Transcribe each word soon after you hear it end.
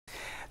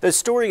The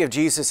story of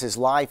Jesus'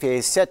 life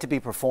is set to be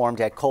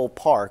performed at Cole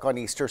Park on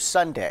Easter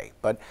Sunday,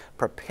 but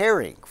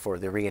preparing for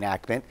the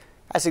reenactment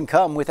hasn't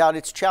come without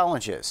its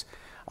challenges.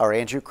 Our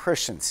Andrew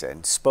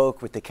Christensen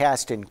spoke with the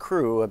cast and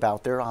crew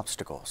about their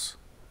obstacles.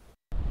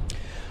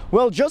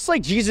 Well, just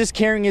like Jesus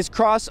carrying his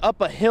cross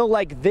up a hill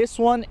like this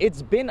one,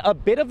 it's been a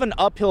bit of an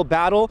uphill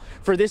battle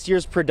for this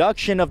year's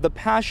production of The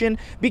Passion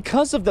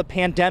because of the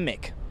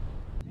pandemic.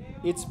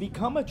 It's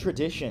become a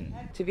tradition.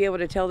 To be able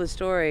to tell the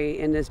story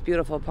in this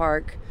beautiful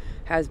park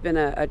has been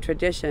a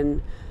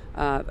tradition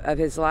of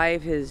his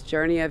life, his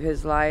journey of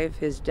his life,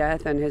 his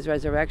death and his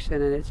resurrection,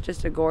 and it's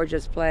just a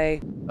gorgeous play.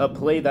 A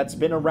play that's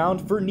been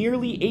around for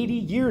nearly 80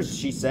 years,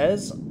 she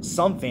says.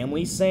 Some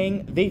families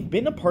saying they've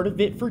been a part of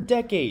it for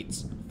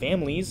decades.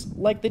 Families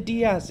like the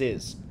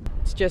Diaz's.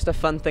 It's just a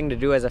fun thing to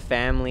do as a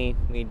family.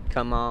 We'd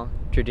come all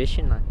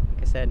tradition, like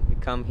I said, we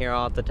come here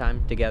all the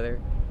time together.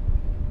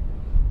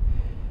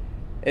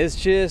 It's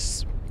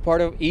just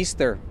part of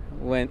Easter.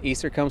 When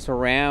Easter comes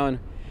around,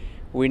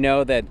 we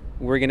know that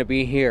we're going to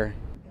be here.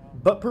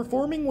 But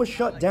performing was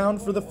shut down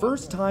for the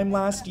first time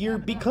last year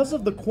because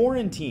of the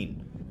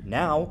quarantine.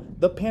 Now,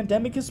 the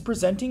pandemic is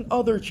presenting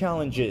other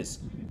challenges.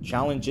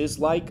 Challenges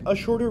like a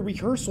shorter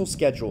rehearsal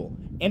schedule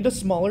and a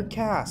smaller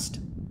cast.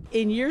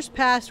 In years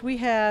past, we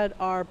had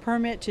our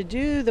permit to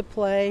do the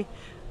play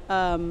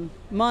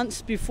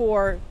months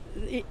before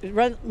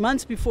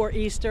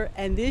Easter,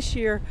 and this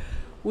year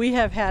we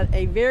have had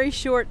a very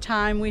short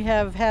time. We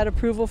have had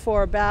approval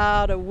for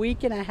about a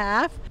week and a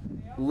half.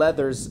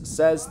 Leathers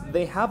says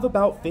they have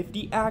about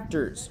 50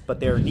 actors, but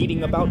they're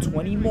needing about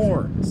 20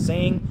 more,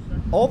 saying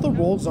all the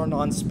roles are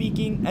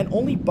non-speaking and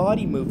only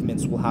body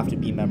movements will have to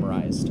be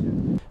memorized.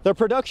 The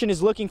production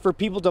is looking for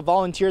people to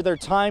volunteer their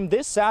time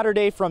this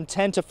Saturday from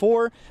 10 to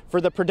 4 for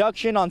the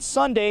production on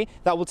Sunday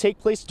that will take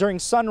place during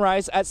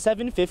sunrise at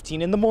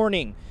 7:15 in the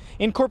morning.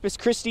 In Corpus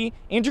Christi,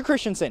 Andrew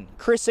Christensen,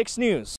 KRIS 6 News.